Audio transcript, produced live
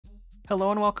Hello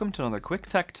and welcome to another quick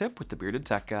tech tip with the Bearded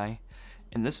Tech Guy.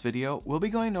 In this video, we'll be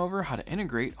going over how to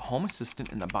integrate Home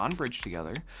Assistant and the Bond Bridge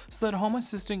together so that Home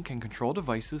Assistant can control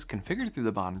devices configured through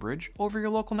the Bond Bridge over your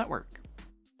local network.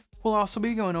 We'll also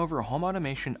be going over a home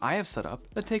automation I have set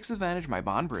up that takes advantage of my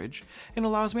Bond Bridge and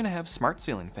allows me to have smart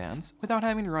ceiling fans without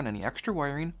having to run any extra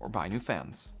wiring or buy new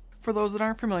fans. For those that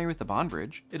aren't familiar with the Bond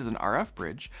Bridge, it is an RF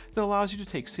bridge that allows you to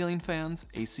take ceiling fans,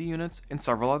 AC units, and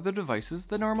several other devices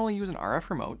that normally use an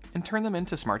RF remote and turn them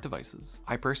into smart devices.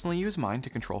 I personally use mine to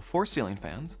control 4 ceiling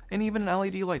fans and even an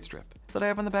LED light strip that I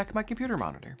have on the back of my computer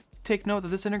monitor. Take note that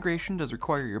this integration does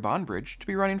require your Bond Bridge to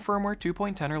be running firmware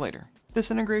 2.10 or later.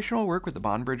 This integration will work with the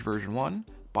Bond Bridge version 1,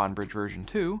 Bond Bridge version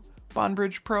 2, Bond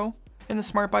Bridge Pro, and the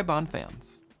Smart by Bond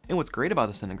fans. And what's great about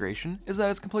this integration is that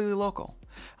it's completely local,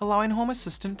 allowing Home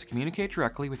Assistant to communicate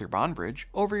directly with your Bond Bridge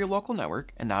over your local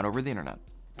network and not over the internet.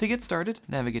 To get started,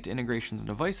 navigate to Integrations and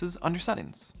Devices under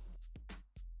Settings.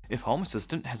 If Home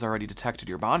Assistant has already detected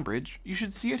your Bond Bridge, you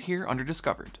should see it here under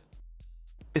Discovered.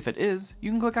 If it is,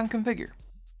 you can click on Configure.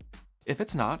 If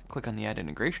it's not, click on the Add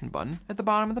Integration button at the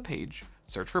bottom of the page,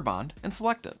 search for Bond, and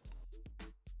select it.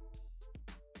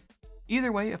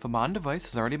 Either way, if a Bond device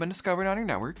has already been discovered on your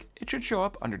network, it should show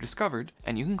up under Discovered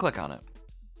and you can click on it.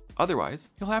 Otherwise,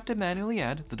 you'll have to manually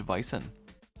add the device in.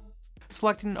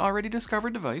 Selecting an already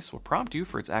discovered device will prompt you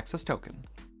for its access token.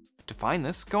 To find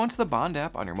this, go into the Bond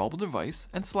app on your mobile device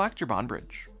and select your Bond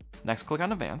Bridge. Next, click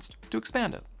on Advanced to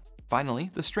expand it.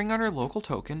 Finally, the string under Local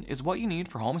Token is what you need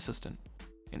for Home Assistant.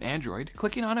 In Android,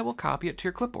 clicking on it will copy it to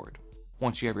your clipboard.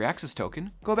 Once you have your access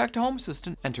token, go back to Home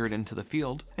Assistant, enter it into the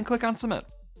field, and click on Submit.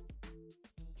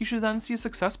 You should then see a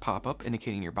success pop-up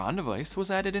indicating your Bond device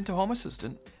was added into Home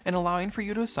Assistant and allowing for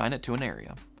you to assign it to an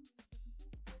area.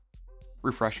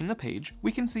 Refreshing the page,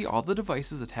 we can see all the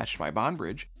devices attached to my Bond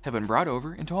Bridge have been brought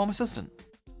over into Home Assistant.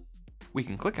 We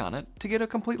can click on it to get a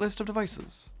complete list of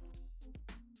devices,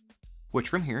 which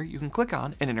from here you can click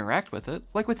on and interact with it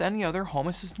like with any other Home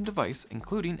Assistant device,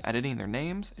 including editing their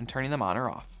names and turning them on or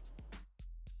off.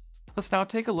 Let's now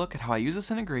take a look at how I use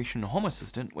this integration in Home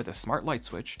Assistant with a smart light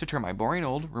switch to turn my boring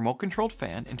old remote-controlled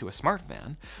fan into a smart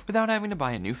fan without having to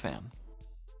buy a new fan.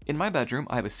 In my bedroom,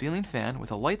 I have a ceiling fan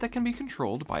with a light that can be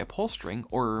controlled by a pull string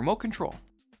or a remote control,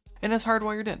 and is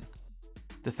hardwired in.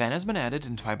 The fan has been added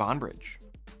into my Bond Bridge.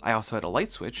 I also had a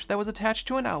light switch that was attached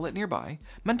to an outlet nearby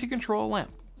meant to control a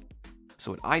lamp.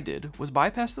 So what I did was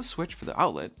bypass the switch for the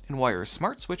outlet and wire a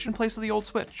smart switch in place of the old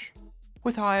switch.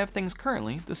 With how I have things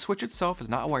currently, the switch itself is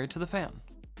not wired to the fan.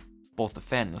 Both the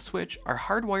fan and the switch are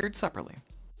hardwired separately.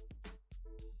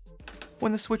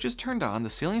 When the switch is turned on,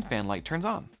 the ceiling fan light turns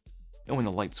on. And when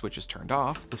the light switch is turned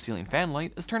off, the ceiling fan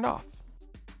light is turned off.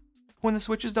 When the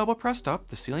switch is double pressed up,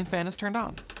 the ceiling fan is turned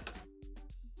on.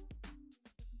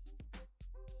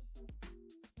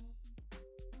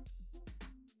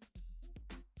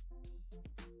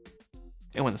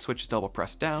 And when the switch is double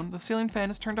pressed down, the ceiling fan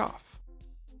is turned off.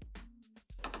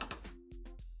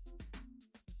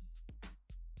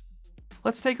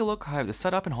 Let's take a look how I have this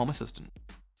set up in Home Assistant.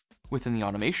 Within the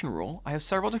automation rule, I have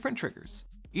several different triggers,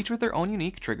 each with their own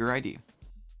unique trigger ID.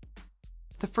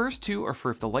 The first two are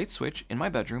for if the light switch in my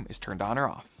bedroom is turned on or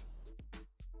off.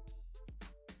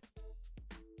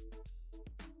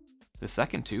 The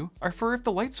second two are for if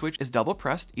the light switch is double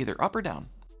pressed either up or down.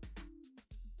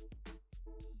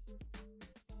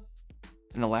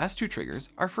 And the last two triggers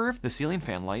are for if the ceiling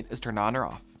fan light is turned on or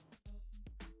off.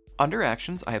 Under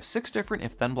Actions, I have 6 different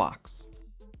if-then blocks.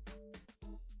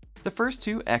 The first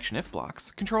two Action If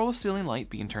blocks control the ceiling light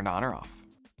being turned on or off.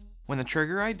 When the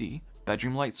trigger ID,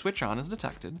 bedroom light switch on, is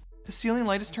detected, the ceiling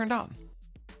light is turned on.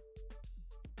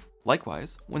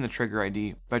 Likewise, when the trigger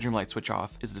ID, bedroom light switch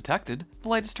off, is detected, the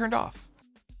light is turned off.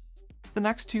 The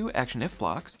next two Action If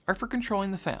blocks are for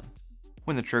controlling the fan.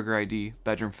 When the trigger ID,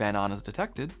 bedroom fan on, is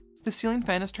detected, the ceiling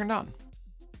fan is turned on.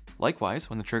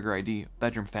 Likewise, when the trigger ID,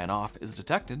 bedroom fan off, is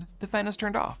detected, the fan is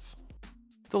turned off.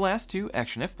 The last two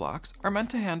Action If blocks are meant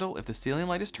to handle if the ceiling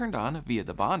light is turned on via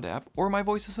the Bond app or my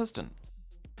voice assistant.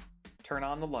 Turn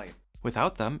on the light.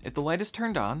 Without them, if the light is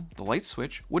turned on, the light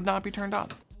switch would not be turned on,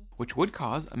 which would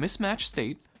cause a mismatched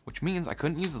state, which means I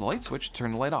couldn't use the light switch to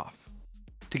turn the light off.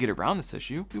 To get around this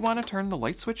issue, we want to turn the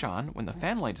light switch on when the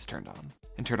fan light is turned on,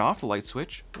 and turn off the light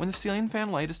switch when the ceiling fan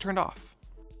light is turned off.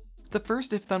 The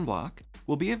first if-then block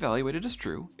will be evaluated as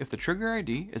true if the trigger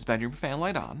ID is bedroom fan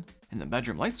light on and the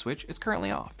bedroom light switch is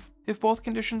currently off. If both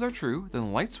conditions are true, then the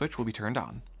light switch will be turned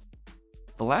on.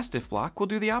 The last if block will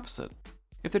do the opposite.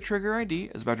 If the trigger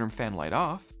ID is bedroom fan light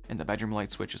off and the bedroom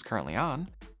light switch is currently on,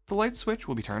 the light switch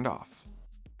will be turned off.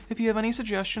 If you have any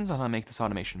suggestions on how to make this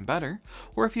automation better,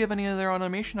 or if you have any other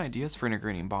automation ideas for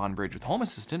integrating Bond Bridge with Home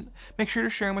Assistant, make sure to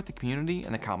share them with the community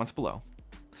in the comments below.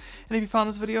 And if you found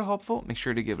this video helpful, make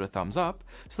sure to give it a thumbs up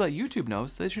so that YouTube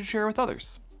knows that it should share with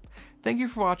others. Thank you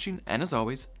for watching, and as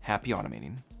always, happy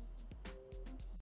automating.